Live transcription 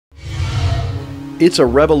It's a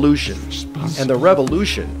revolution, and the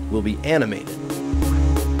revolution will be animated.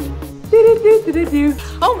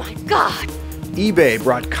 Oh my God! eBay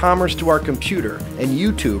brought commerce to our computer, and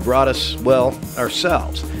YouTube brought us, well,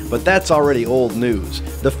 ourselves. But that's already old news.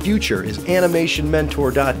 The future is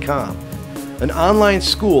AnimationMentor.com, an online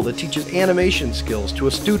school that teaches animation skills to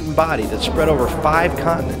a student body that's spread over 5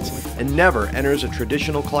 continents and never enters a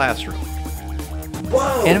traditional classroom.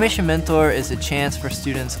 Whoa. Animation Mentor is a chance for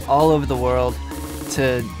students all over the world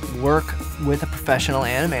to work with a professional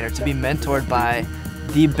animator, to be mentored by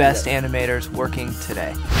the best animators working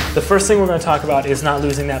today. The first thing we're going to talk about is not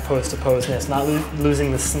losing that pose-to-poseness, not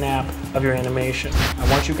losing the snap of your animation. I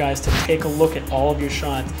want you guys to take a look at all of your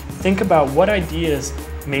shots. Think about what ideas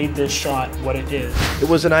made this shot what it is. It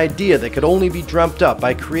was an idea that could only be dreamt up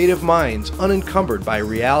by creative minds unencumbered by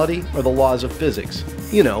reality or the laws of physics.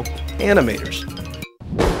 You know, animators.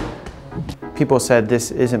 People said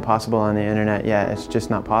this isn't possible on the internet yet, it's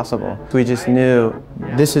just not possible. We just knew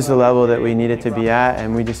this is the level that we needed to be at,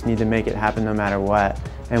 and we just need to make it happen no matter what.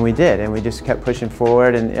 And we did, and we just kept pushing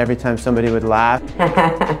forward, and every time somebody would laugh,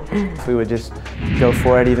 we would just go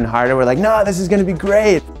for it even harder. We're like, no, this is gonna be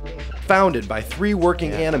great. Founded by 3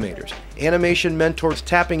 working animators, Animation Mentor is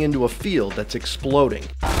tapping into a field that's exploding.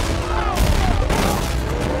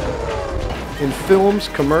 In films,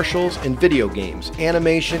 commercials, and video games,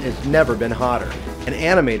 animation has never been hotter, and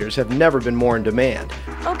animators have never been more in demand.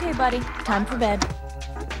 Okay, buddy, time for bed.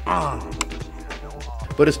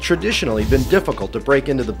 But it's traditionally been difficult to break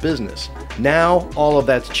into the business. Now, all of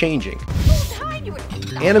that's changing.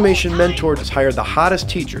 Animation Mentor has hired the hottest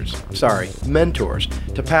teachers, mentors,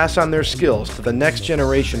 to pass on their skills to the next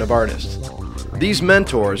generation of artists. These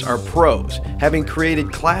mentors are pros, having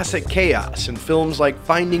created classic chaos in films like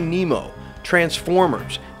Finding Nemo,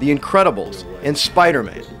 Transformers, The Incredibles, and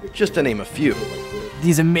Spider-Man, just to name a few.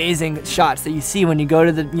 These amazing shots that you see when you go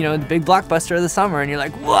to the big blockbuster of the summer, and you're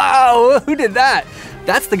like, wow, who did that?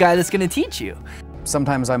 That's the guy that's going to teach you.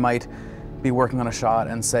 Sometimes I might be working on a shot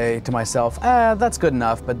and say to myself, that's good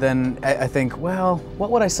enough, but then I think, well, what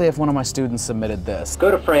would I say if one of my students submitted this? Go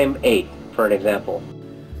to frame 8 for an example.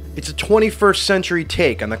 It's a 21st century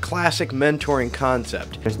take on the classic mentoring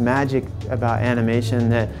concept. There's magic about animation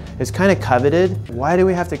that is kind of coveted. Why do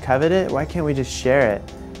we have to covet it? Why can't we just share it?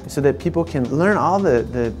 So that people can learn all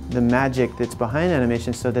the magic that's behind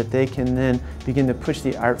animation, so that they can then begin to push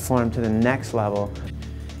the art form to the next level.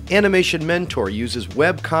 Animation Mentor uses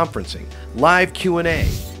web conferencing, live Q&A,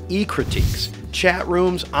 e-critiques, chat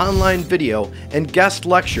rooms, online video, and guest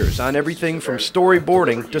lectures on everything from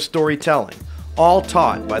storyboarding to storytelling, all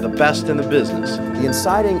taught by the best in the business. The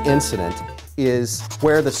inciting incident is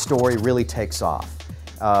where the story really takes off.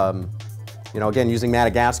 Again, using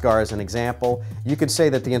Madagascar as an example, you could say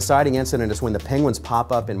that the inciting incident is when the penguins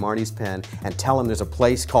pop up in Marty's pen and tell him there's a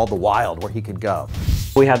place called the Wild where he could go.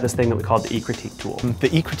 We have this thing that we call the e-critique tool. The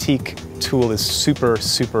e-critique tool is super,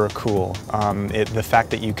 super cool. The fact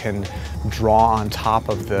that you can draw on top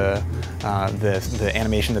of the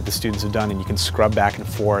animation that the students have done, and you can scrub back and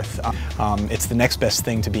forth. It's the next best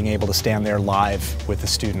thing to being able to stand there live with the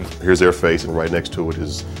student. Here's their face, and right next to it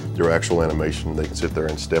is their actual animation. They can sit there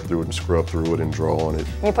and step through it and scrub through it and draw on it.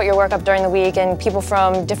 You put your work up during the week, and people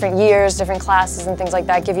from different years, different classes and things like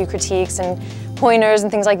that give you critiques and pointers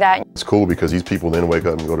and things like that. It's cool because these people then wake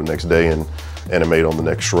up and go the next day and animate on the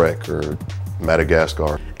next Shrek or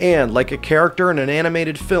Madagascar. And like a character in an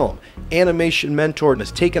animated film, Animation Mentor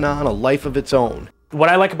has taken on a life of its own. What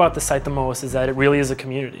I like about the site the most is that it really is a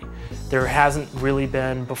community. There hasn't really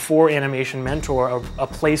been, before Animation Mentor, a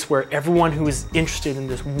place where everyone who is interested in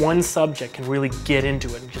this one subject can really get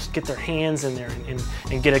into it and just get their hands in there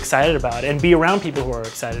and get excited about it and be around people who are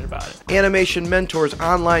excited about it. Animation Mentor's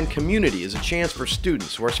online community is a chance for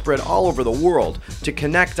students who are spread all over the world to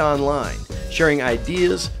connect online, sharing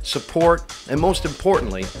ideas, support, and most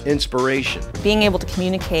importantly, inspiration. Being able to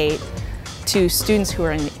communicate to students who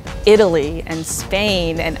are in Italy and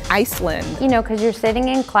Spain and Iceland. You know, because you're sitting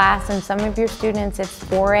in class and some of your students it's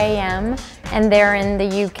 4 a.m. and they're in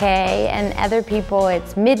the UK, and other people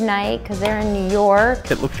it's midnight because they're in New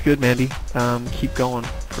York. It looks good, Mandy. Keep going.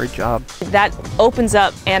 Great job. That opens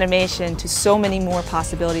up animation to so many more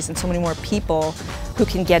possibilities and so many more people who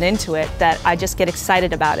can get into it that I just get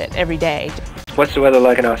excited about it every day. What's the weather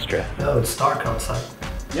like in Austria? Oh, it's dark outside.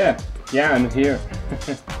 Yeah, I'm here.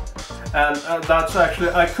 And that's actually,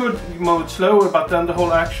 I could move it slower, but then the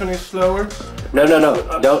whole action is slower. No,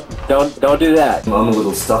 don't do that. I'm a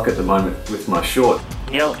little stuck at the moment with my short.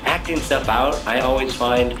 You know, acting stuff out, I always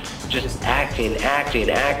find just acting.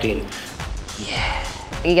 Yeah.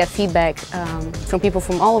 You get feedback from people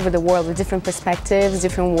from all over the world with different perspectives,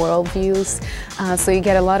 different worldviews. So you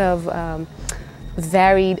get a lot of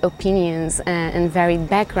varied opinions and varied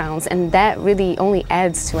backgrounds, and that really only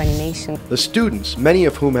adds to animation. The students, many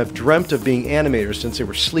of whom have dreamt of being animators since they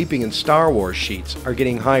were sleeping in Star Wars sheets, are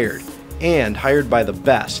getting hired, and hired by the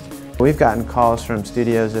best. We've gotten calls from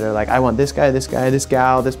studios that are like, I want this guy, this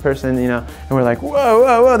gal, this person, you know, and we're like, whoa,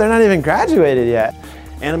 whoa, whoa, they're not even graduated yet.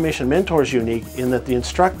 Animation Mentor is unique in that the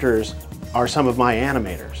instructors are some of my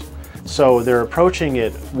animators. So they're approaching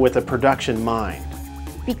it with a production mind.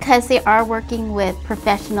 Because they are working with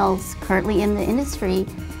professionals currently in the industry,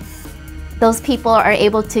 those people are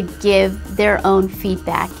able to give their own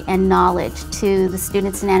feedback and knowledge to the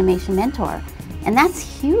students in Animation Mentor. And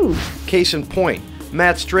that's huge. Case in point,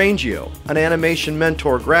 Matt Strangio, an Animation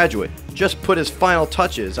Mentor graduate, just put his final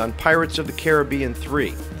touches on Pirates of the Caribbean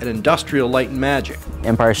 3, an industrial light and magic.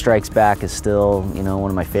 Empire Strikes Back is still, you know,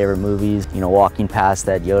 one of my favorite movies. You know, walking past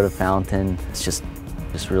that Yoda fountain, it's just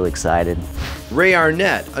really excited. Ray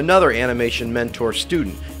Arnett, another Animation Mentor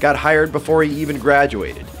student, got hired before he even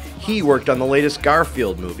graduated. He worked on the latest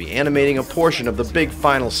Garfield movie, animating a portion of the big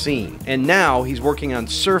final scene. And now he's working on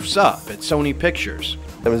Surf's Up at Sony Pictures.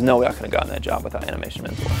 There was no way I could have gotten that job without Animation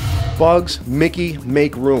Mentor. Bugs, Mickey,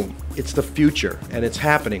 make room. It's the future, and it's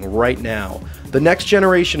happening right now. The next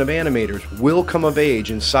generation of animators will come of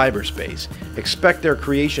age in cyberspace. Expect their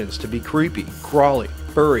creations to be creepy, crawly,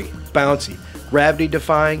 furry, bouncy,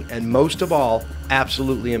 gravity-defying, and most of all,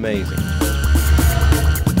 absolutely amazing.